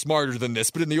catchers are smarter than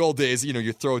this, but in the old days,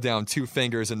 you throw down 2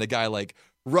 fingers and the guy like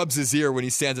rubs his ear when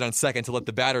he's standing on second to let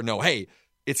the batter know, hey,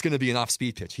 it's going to be an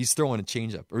off-speed pitch. He's throwing a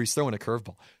changeup or he's throwing a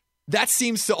curveball. That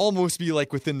seems to almost be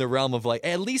like within the realm of like,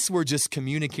 at least we're just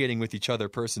communicating with each other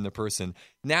person to person.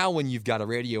 Now when you've got a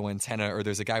radio antenna or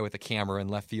there's a guy with a camera in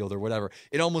left field or whatever,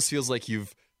 it almost feels like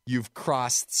you've you've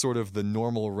crossed sort of the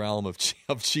normal realm of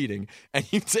cheating, and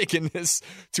you've taken this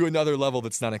to another level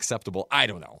that's not acceptable. I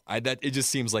don't know. It just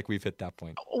seems like we've hit that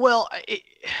point. Well,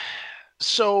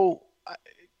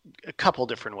 a couple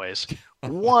different ways.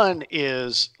 One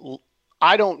is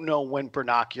I don't know when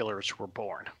binoculars were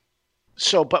born.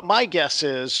 But my guess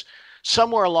is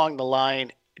somewhere along the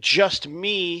line, just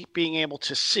me being able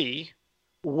to see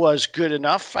was good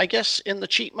enough, I guess, in the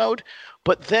cheat mode.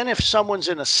 But then if someone's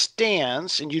in a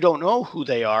stance and you don't know who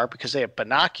they are because they have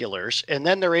binoculars, and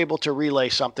then they're able to relay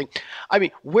something, I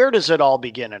mean, where does it all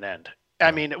begin and end?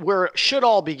 I mean, where it should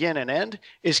all begin and end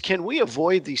is, can we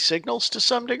avoid these signals to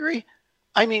some degree?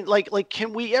 I mean, like,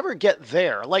 can we ever get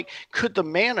there? Like, could the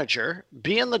manager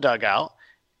be in the dugout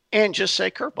and just say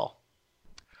curveball?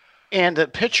 And the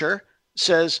pitcher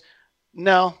says,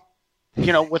 no,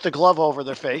 with the glove over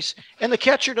their face, and the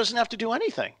catcher doesn't have to do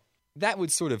anything. That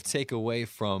would sort of take away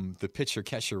from the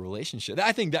pitcher-catcher relationship.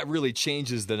 I think that really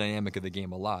changes the dynamic of the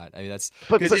game a lot. I mean,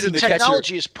 but the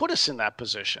technology has put us in that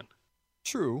position.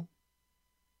 True.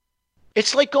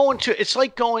 It's like going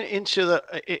into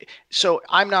the. So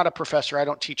I'm not a professor. I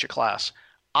don't teach a class.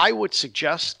 I would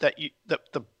suggest that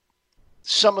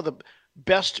some of the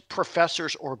best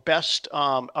professors or best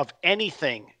of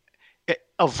anything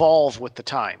evolve with the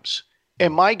times.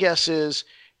 And my guess is,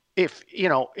 if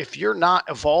you're not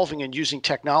evolving and using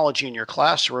technology in your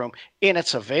classroom and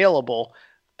it's available,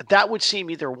 that would seem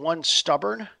either one,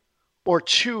 stubborn, or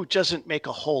two, doesn't make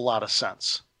a whole lot of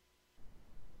sense.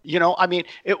 I mean,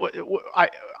 I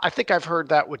think I've heard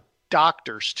that with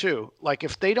doctors too. Like,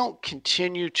 if they don't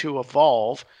continue to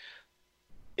evolve,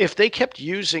 if they kept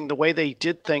using the way they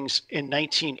did things in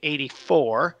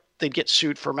 1984, they'd get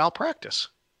sued for malpractice.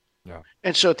 Yeah.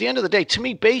 And so at the end of the day, to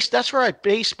me, that's where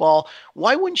baseball,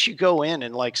 why wouldn't you go in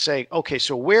and say, okay,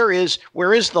 so where is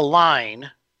the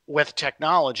line with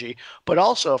technology? But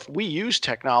also, if we use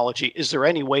technology, is there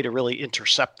any way to really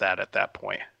intercept that at that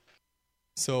point?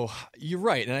 So you're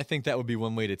right. And I think that would be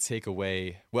one way to take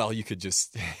away, well, you could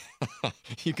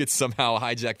you could somehow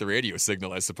hijack the radio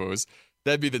signal, I suppose.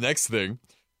 That'd be the next thing.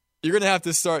 You're going to have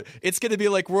to start. It's going to be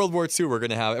like World War II.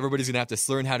 Everybody's going to have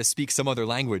to learn how to speak some other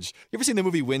language. You ever seen the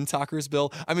movie Wind Talkers,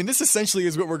 Bill? I mean, this essentially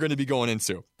is what we're going to be going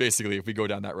into, basically, if we go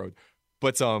down that road.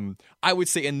 But I would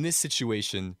say in this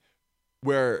situation,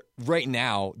 where right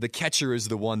now the catcher is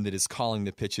the one that is calling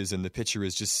the pitches and the pitcher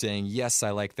is just saying, yes, I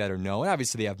like that, or no. And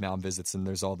obviously they have mound visits and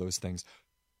there's all those things.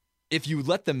 If you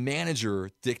let the manager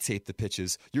dictate the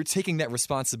pitches, you're taking that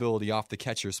responsibility off the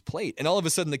catcher's plate. And all of a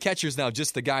sudden, the catcher's now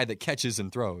just the guy that catches and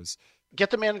throws.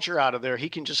 Get the manager out of there. He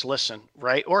can just listen,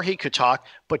 right? Or he could talk,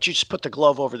 but you just put the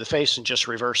glove over the face and just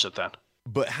reverse it then.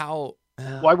 But how?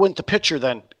 Why wouldn't the pitcher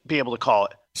then be able to call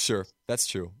it? Sure, that's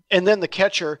true. And then the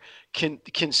catcher can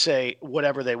say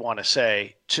whatever they want to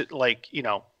say to,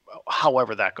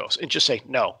 however that goes, and just say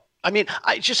no. I mean,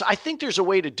 I think there's a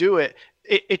way to do it.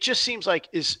 It just seems like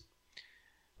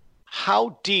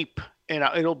how deep, and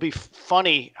it'll be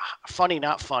funny,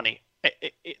 not funny.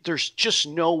 There's just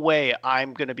no way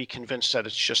I'm going to be convinced that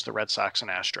it's just the Red Sox and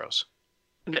Astros.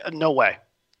 No way.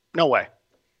 No way.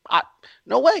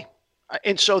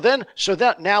 And so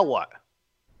now what?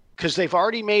 Because they've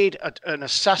already made an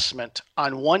assessment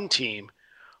on one team,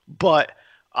 but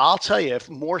I'll tell you, if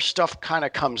more stuff kind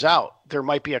of comes out, there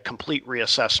might be a complete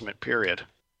reassessment period.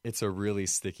 It's a really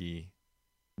sticky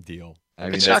deal. I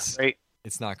mean, it's not great.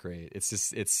 It's not great. It's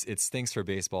just it stinks for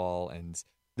baseball. And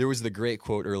there was the great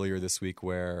quote earlier this week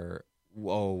where,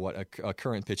 what a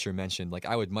current pitcher mentioned,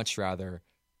 I would much rather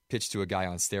pitch to a guy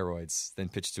on steroids than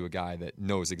pitch to a guy that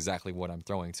knows exactly what I'm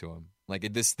throwing to him.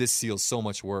 This feels so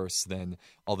much worse than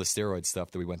all the steroid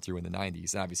stuff that we went through in the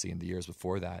 90s, and obviously in the years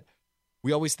before that.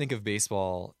 We always think of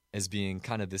baseball as being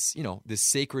kind of this, this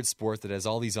sacred sport that has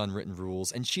all these unwritten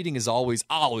rules, and cheating has always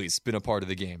been a part of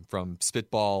the game, from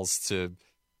spitballs to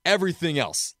everything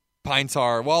else, pine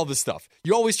tar, all this stuff.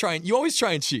 You always try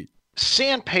and cheat.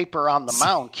 Sandpaper on the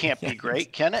mound can't be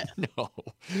great, can it? No.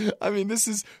 I mean, this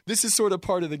is sort of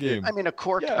part of the game. I mean, a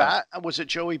corked bat. Was it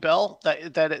Joey Bell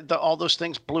that all those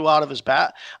things blew out of his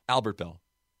bat? Albert Bell.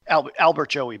 Albert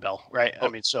Joey Bell, right? Oh. I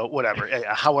mean, so whatever,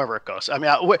 however it goes. I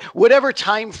mean, whatever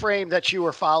time frame that you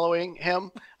were following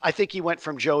him, I think he went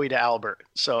from Joey to Albert.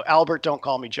 So Albert, don't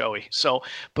call me Joey. So,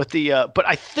 but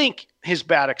I think his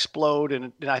bat exploded,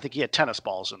 and I think he had tennis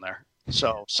balls in there.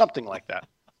 So something like that.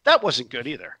 That wasn't good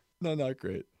either. No, not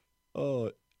great. Oh,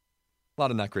 a lot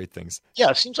of not great things.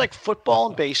 Yeah, it seems like football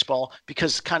and baseball,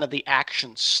 because kind of the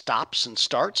action stops and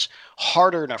starts,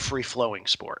 harder in a free-flowing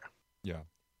sport. Yeah.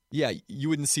 Yeah, you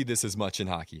wouldn't see this as much in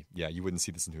hockey. Yeah, you wouldn't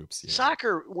see this in hoops. Yeah.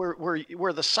 Soccer,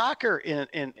 where the soccer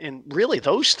in really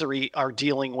those three are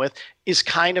dealing with is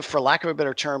kind of, for lack of a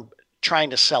better term, trying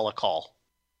to sell a call.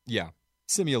 Yeah,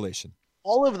 simulation.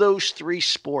 All of those three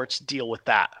sports deal with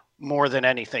that more than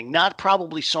anything. Not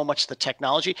probably so much the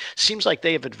technology. Seems like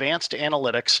they have advanced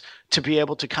analytics to be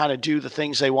able to kind of do the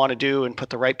things they want to do and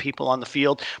put the right people on the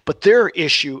field. But their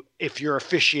issue, if you're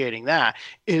officiating that,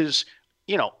 is,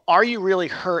 are you really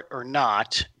hurt or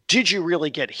not? Did you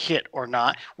really get hit or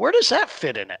not? Where does that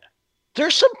fit in it?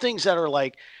 There's some things that are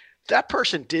like, that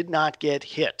person did not get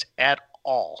hit at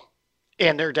all,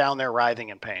 and they're down there writhing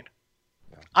in pain.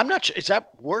 Yeah. I'm not sure. Is that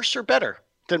worse or better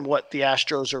than what the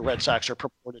Astros or Red Sox are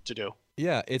purported to do?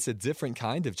 Yeah, it's a different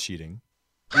kind of cheating.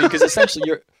 I mean, because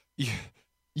essentially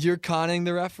you're conning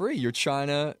the referee. You're trying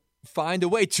to find a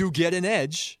way to get an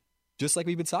edge, just like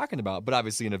we've been talking about, but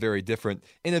obviously in a very different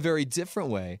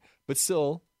way, but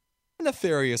still a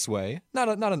nefarious way, not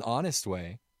an honest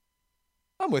way.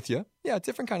 I'm with you. Yeah,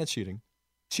 different kind of cheating.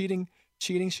 Cheating.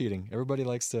 Everybody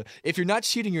likes to. If you're not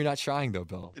cheating, you're not trying, though,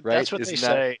 Bill. Right? That's what they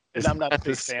say, and I'm not a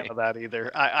big fan of that either.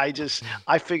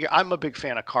 I figure I'm a big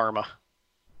fan of karma.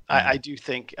 I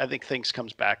think things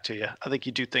comes back to you. I think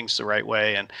you do things the right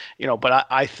way, and but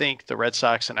I think the Red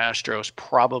Sox and Astros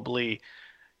probably,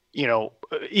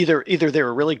 either they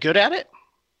were really good at it.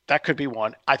 That could be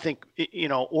one. I think,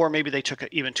 or maybe they took it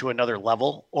even to another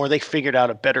level, or they figured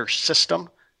out a better system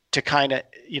to kind of,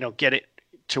 get it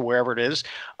to wherever it is.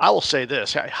 I will say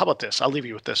this. How about this? I'll leave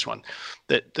you with this one.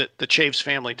 That the Chaves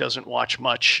family doesn't watch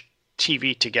much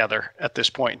TV together at this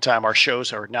point in time. Our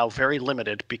shows are now very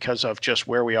limited because of just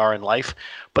where we are in life.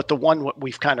 But the one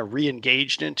we've kind of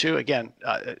re-engaged into, again,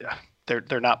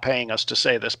 they're not paying us to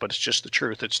say this, but it's just the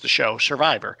truth. It's the show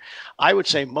Survivor. I would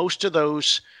say most of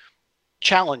those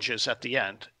challenges at the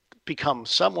end become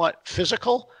somewhat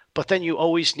physical, but then you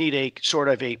always need a sort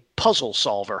of a puzzle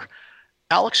solver.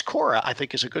 Alex Cora, I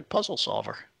think, is a good puzzle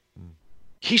solver.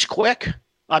 He's quick.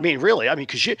 I mean, really. I mean,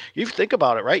 because you think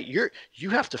about it, right? You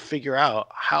have to figure out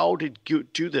how to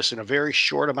do this in a very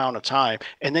short amount of time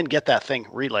and then get that thing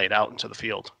relayed out into the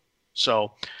field.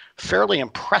 So fairly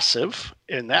impressive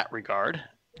in that regard.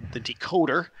 The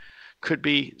decoder could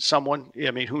be someone,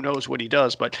 I mean, who knows what he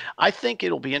does, but I think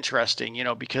it'll be interesting,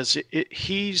 because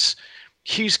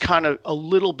he's kind of a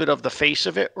little bit of the face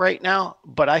of it right now,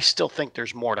 but I still think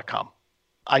there's more to come.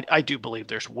 I do believe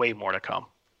there's way more to come.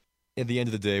 At the end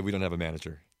of the day, we don't have a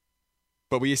manager,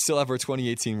 but we still have our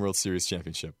 2018 World Series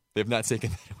championship. They've not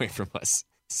taken that away from us.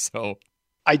 So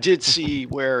I did see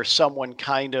where someone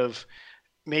kind of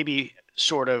maybe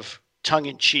sort of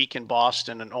tongue-in-cheek in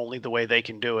Boston, and only the way they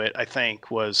can do it, I think,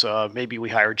 was maybe we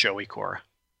hired Joey Cora.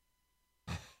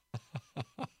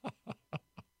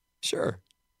 Sure.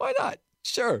 Why not?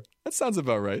 Sure. That sounds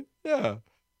about right. Yeah.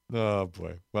 Oh,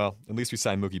 boy. Well, at least we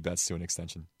signed Mookie Betts to an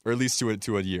extension, or at least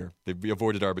to a year. We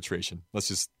avoided arbitration. Let's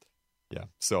just, yeah.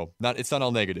 So it's not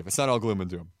all negative. It's not all gloom and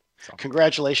doom. So.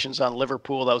 Congratulations on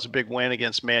Liverpool. That was a big win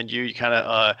against Man U. You kind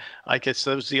of, I guess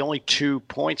that was the only 2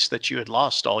 points that you had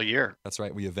lost all year. That's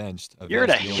right. We avenged You're in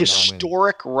a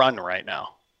historic run right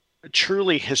now. A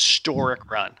truly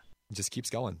historic run. It just keeps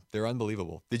going. They're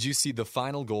unbelievable. Did you see the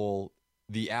final goal,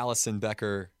 the Alisson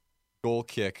Becker goal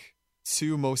kick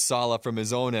to Mo Salah from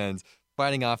his own end,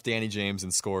 fighting off Danny James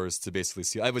and scores to basically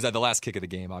see? It was at the last kick of the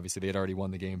game. Obviously, they had already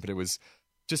won the game, but it was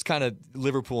just kind of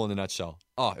Liverpool in a nutshell.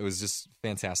 Oh, it was just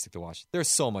fantastic to watch. They're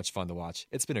so much fun to watch.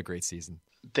 It's been a great season.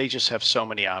 They just have so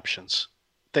many options.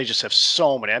 They just have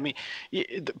so many. I mean,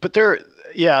 but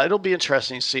it'll be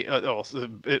interesting to see.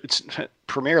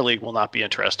 Premier League will not be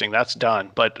interesting. That's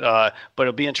done. But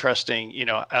it'll be interesting.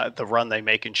 The run they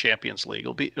make in Champions League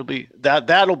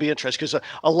that'll be interesting, because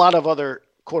a lot of other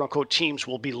quote unquote teams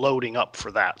will be loading up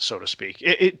for that, so to speak.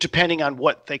 Depending on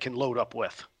what they can load up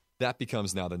with. That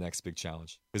becomes now the next big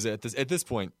challenge, because at this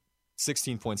point,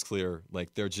 16 points clear.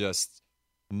 Like, they're just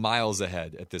miles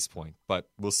ahead at this point. But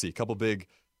we'll see. A couple big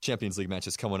Champions League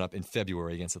matches coming up in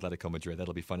February against Atletico Madrid.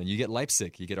 That'll be fun. And you get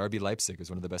Leipzig. You get RB Leipzig,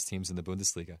 who's one of the best teams in the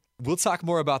Bundesliga. We'll talk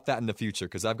more about that in the future,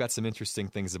 because I've got some interesting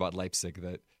things about Leipzig.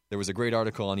 That there was a great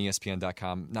article on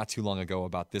ESPN.com not too long ago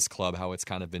about this club, how it's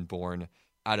kind of been born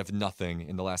out of nothing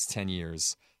in the last 10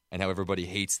 years, and how everybody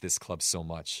hates this club so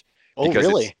much. Oh,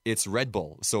 really? It's Red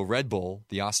Bull. So Red Bull,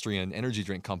 the Austrian energy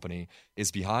drink company,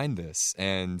 is behind this.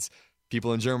 And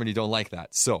People in Germany don't like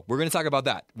that. So we're going to talk about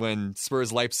that when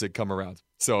Spurs Leipzig come around.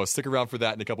 So stick around for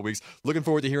that in a couple weeks. Looking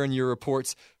forward to hearing your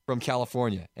reports from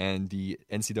California and the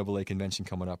NCAA Convention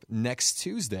coming up next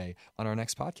Tuesday on our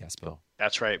next podcast, Bill.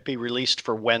 That's right. Be released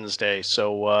for Wednesday.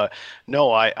 So,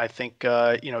 no, I think,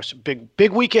 it's a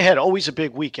big week ahead. Always a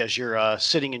big week as you're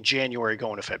sitting in January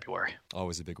going to February.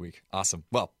 Always a big week. Awesome.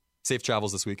 Well, safe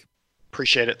travels this week.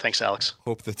 Appreciate it. Thanks, Alex.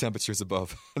 Hope the temperature's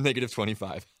above negative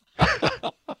 25.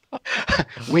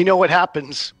 We know what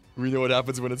happens. We know what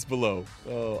happens when it's below.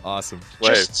 Oh, awesome.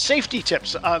 Just safety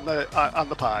tips on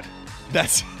the pod.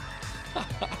 That's...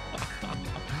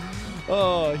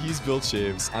 Oh, he's Bill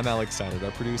Chaves. I'm Alex Steinert.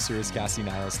 Our producer is Cassie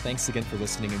Niles. Thanks again for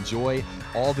listening. Enjoy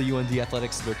all the UND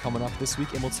athletics that are coming up this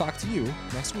week, and we'll talk to you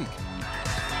next week.